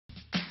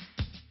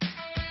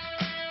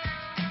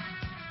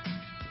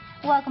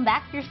Welcome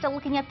back. If you're still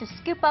looking up to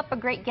scoop up a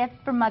great gift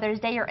for Mother's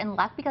Day, you're in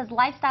luck because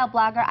lifestyle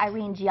blogger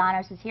Irene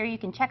Gianos is here. You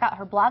can check out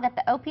her blog at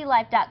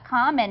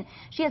theoplife.com, and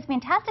she has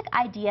fantastic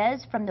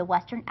ideas from the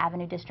Western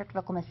Avenue District of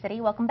Oklahoma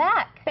City. Welcome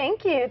back.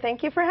 Thank you.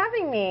 Thank you for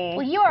having me.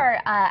 Well, you are,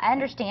 I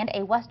understand,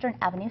 a Western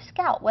Avenue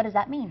Scout. What does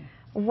that mean?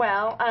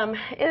 Well,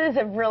 it is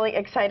a really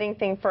exciting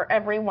thing for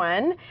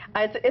everyone.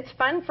 It's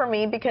fun for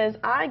me because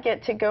I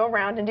get to go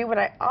around and do what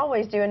I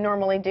always do and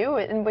normally do,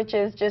 which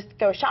is just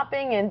go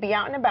shopping and be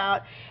out and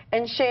about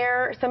and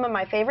share some of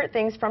my favorite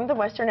things from the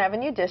Western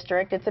Avenue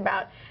District. It's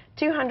about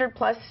 200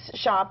 plus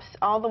shops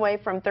all the way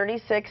from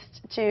 36th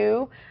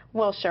to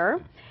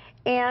Wilshire.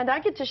 And I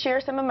get to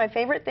share some of my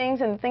favorite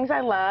things and the things I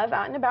love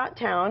out and about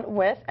town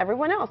with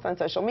everyone else on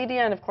social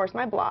media and, of course,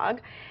 my blog.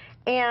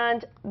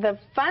 And the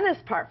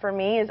funnest part for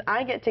me is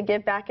I get to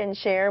give back and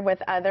share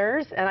with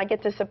others, and I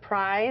get to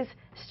surprise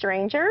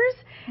strangers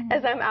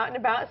as I'm out and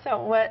about.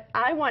 So what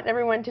I want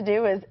everyone to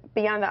do is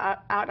be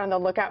out on the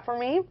lookout for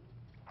me,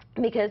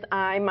 because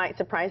I might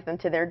surprise them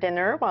to their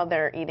dinner while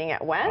they're eating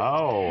at West.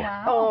 Oh.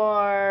 Wow.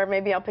 Or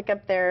maybe I'll pick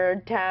up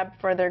their tab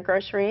for their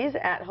groceries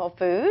at Whole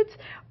Foods,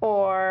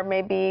 or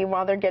maybe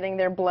while they're getting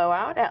their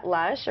blowout at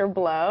Lush or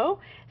Blow.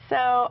 So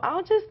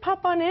I'll just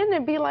pop on in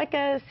and be like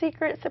a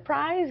secret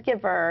surprise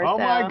giver. Oh,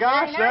 so, my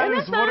gosh, that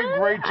is what a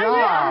great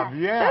job.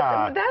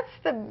 Yeah. That's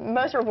the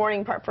most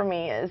rewarding part for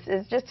me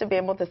is just to be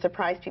able to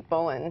surprise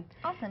people. And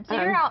Awesome. So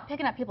you're out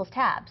picking up people's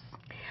tabs.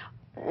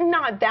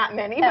 not that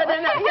many, but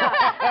then, yeah,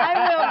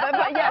 I will.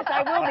 But yes,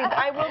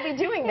 I will be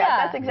doing that.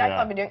 Yeah. That's exactly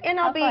what I'll be doing. And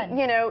I'll be,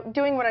 you know,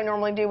 doing what I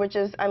normally do, which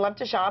is I love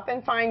to shop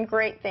and find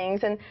great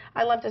things, and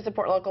I love to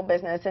support local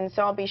business. And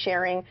so I'll be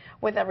sharing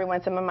with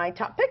everyone some of my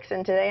top picks.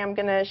 And today I'm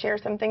going to share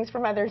some things for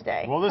Mother's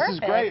Day. Well, this is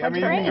great. I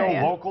mean, you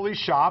can go locally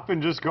shop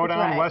and just go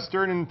down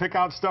Western and pick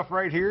out stuff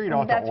right here. You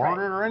don't have to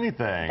order it or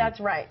anything. That's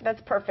right.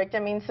 That's perfect. I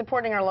mean,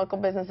 supporting our local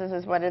businesses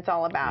is what it's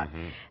all about.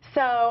 So,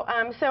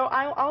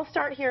 I'll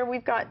start here.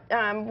 We've got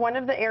one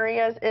of the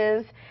areas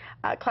is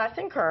Class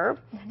and Curve.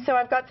 So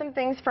I've got some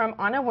things from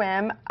On a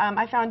Whim.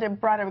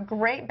 Brought a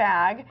great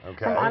bag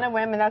from On a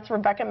Whim, and that's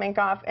Rebecca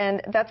Minkoff,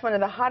 and that's one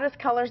of the hottest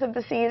colors of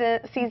the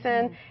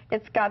season.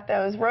 It's got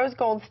those rose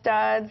gold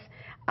studs.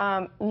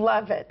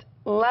 Love it.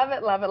 Love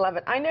it, love it, love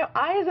it. I know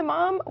I, as a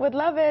mom, would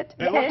love it.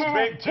 It looks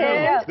big,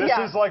 too. This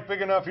is like big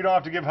enough you don't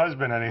have to give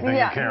husband anything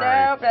to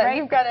carry. Nope,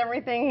 you've got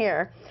everything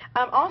here.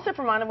 Also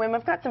from On a Whim,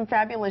 I've got some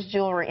fabulous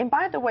jewelry. And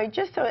by the way,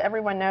 just so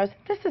everyone knows,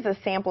 this is a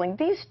sampling.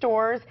 These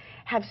stores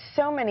have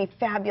so many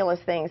fabulous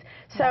things.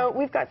 So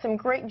we've got some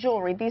great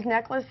jewelry. These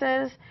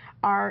necklaces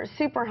are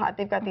super hot.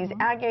 They've got these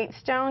agate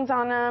stones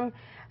on them.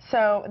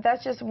 So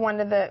that's just one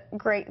of the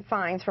great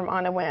finds from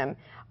On a Whim.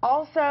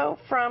 Also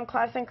from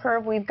Class and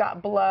Curve, we've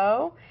got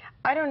Blow.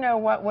 I don't know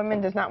what woman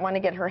does not want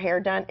to get her hair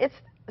done. It's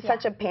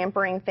such a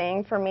pampering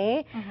thing for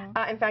me.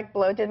 In fact,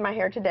 Blow did my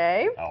hair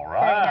today. All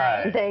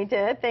right. They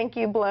did. Thank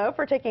you, Blow,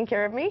 for taking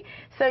care of me.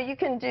 So you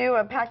can do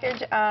a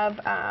package of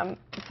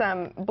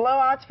some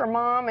blowouts for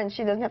mom, and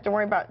she doesn't have to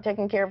worry about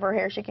taking care of her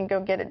hair. She can go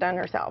get it done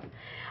herself.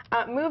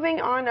 Moving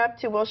on up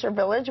to Wilshire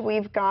Village,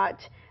 we've got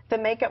the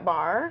Makeup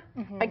Bar.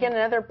 Again,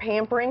 another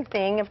pampering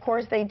thing. Of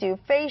course, they do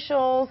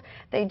facials,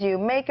 they do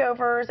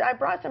makeovers. I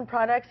brought some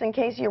products in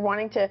case you're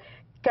wanting to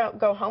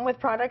go home with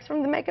products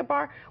from the Makeup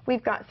Bar.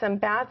 We've got some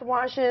bath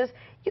washes.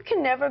 You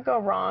can never go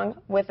wrong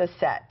with a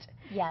set.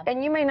 Yeah.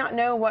 And you may not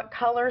know what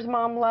colors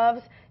mom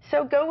loves,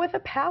 so go with a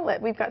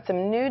palette. We've got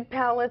some nude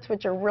palettes,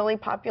 which are really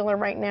popular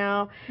right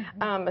now,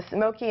 a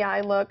smoky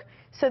eye look.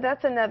 So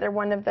that's another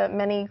one of the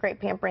many great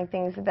pampering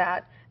things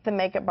that the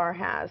Makeup Bar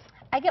has.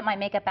 I get my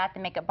makeup at the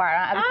Makeup Bar.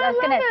 I was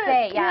going to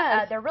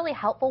say, they're really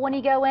helpful when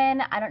you go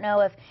in. I don't know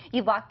if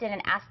you've walked in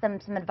and asked them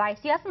some advice.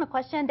 You ask them a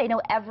question, they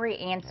know every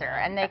answer,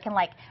 and they can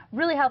like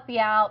really help you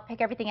out, pick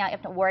everything out. You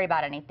have to worry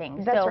about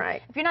anything. That's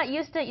right. If you're not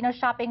used to,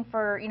 shopping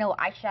for,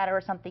 eyeshadow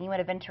or something, you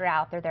want to venture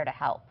out, they're there to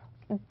help.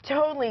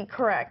 Totally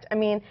correct. I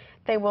mean,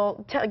 they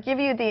will give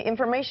you the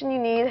information you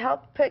need,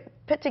 help put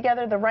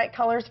together the right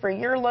colors for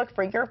your look,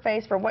 for your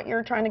face, for what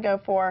you're trying to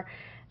go for.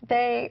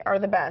 They are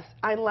the best.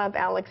 I love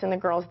Alex and the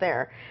girls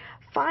there.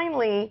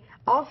 Finally,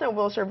 also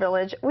Wilshire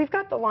Village, we've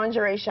got the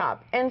lingerie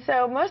shop. And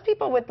so most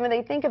people, when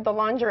they think of the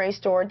lingerie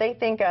store, they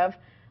think of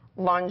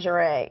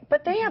lingerie.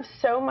 But they have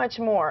so much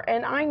more.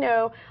 And I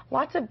know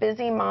lots of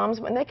busy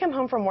moms, when they come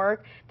home from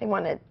work, they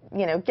want to,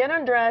 get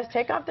undressed,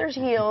 take off their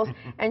heels,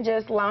 and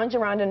just lounge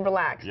around and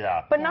relax.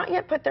 But not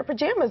yet put their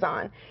pajamas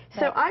on.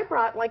 So I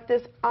brought like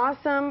this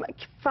awesome,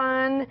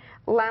 fun,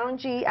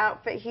 loungy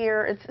outfit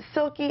here. It's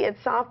silky,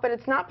 it's soft, but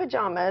it's not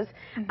pajamas.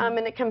 And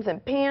it comes in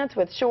pants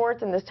with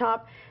shorts and this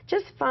top.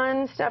 Just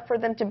fun stuff for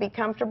them to be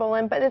comfortable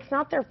in, but it's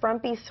not their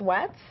frumpy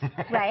sweats.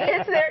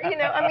 It's their,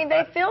 I mean,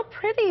 they feel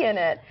pretty in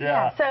it.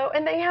 So,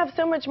 and they have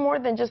so much more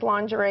than just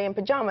lingerie and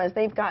pajamas.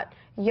 They've got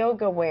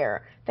yoga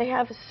wear. They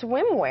have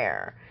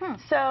swimwear.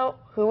 So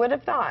who would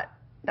have thought?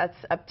 that's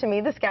up to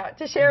me, the scout,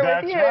 to share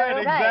That's with you. right,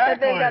 exactly. That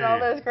they've got all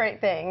those great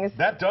things.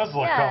 That does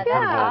look Yeah, comfortable,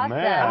 that's awesome.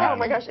 man. Oh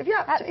my gosh, if you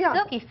That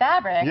silky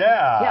fabric.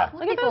 Yeah.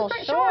 Look at those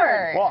great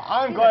shorts. Well,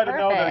 I'm These glad are to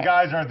know that the perfect.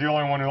 guys aren't the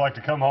only one who like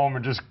to come home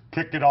and just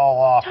kick it all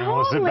off and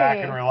want to sit back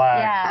and Totally. relax.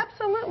 Yeah.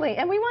 Absolutely,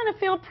 and we want to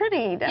feel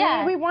pretty. Yeah. I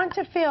mean, we want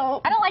to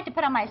feel. I don't like to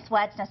put on my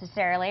sweats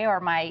necessarily or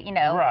my,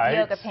 Right.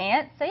 yoga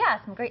pants. So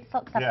yeah, some great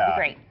silk stuff would be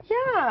great.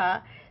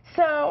 Yeah.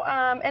 So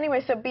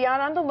anyway, so be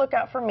on the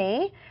lookout for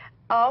me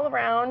all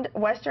around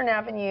Western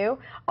Avenue.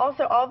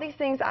 Also, all these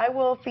things I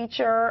will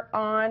feature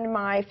on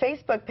my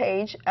Facebook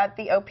page at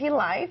the OP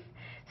Life.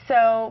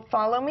 So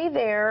follow me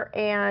there,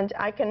 and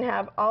I can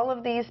have all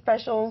of these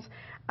specials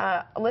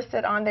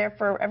listed on there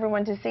for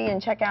everyone to see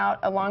and check out,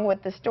 along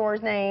with the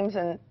stores' names,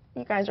 and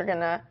you guys are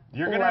gonna.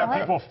 You're going to have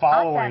people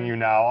following you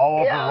now all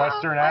over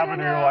Western I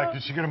Avenue. know. Like,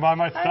 is she going to buy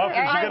my stuff? Is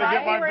she going to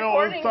get my bill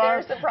this time?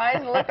 Their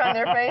surprised look on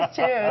their face,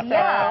 too. So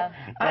Yeah.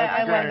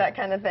 I love that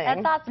kind of thing. That's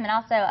awesome. And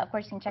also, of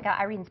course, you can check out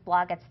Irene's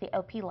blog. It's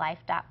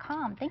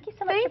theoplife.com. Thank you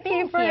so much for Thank being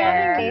you for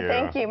here. having me.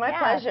 Thank you. My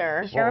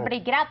pleasure. Be sure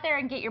everybody get out there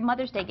and get your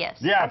Mother's Day gifts.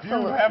 Yeah, if you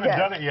Absolutely, haven't yes.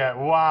 done it yet,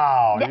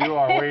 wow, you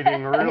are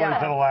waiting really to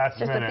the last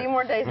Just minute. a few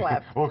more days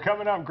left. Well,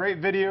 coming up, great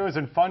videos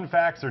and fun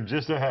facts are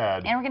just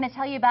ahead. And we're going to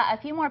tell you about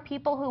a few more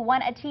people who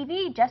won a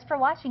TV just for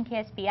watching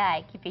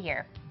KSBI. Keep it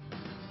here.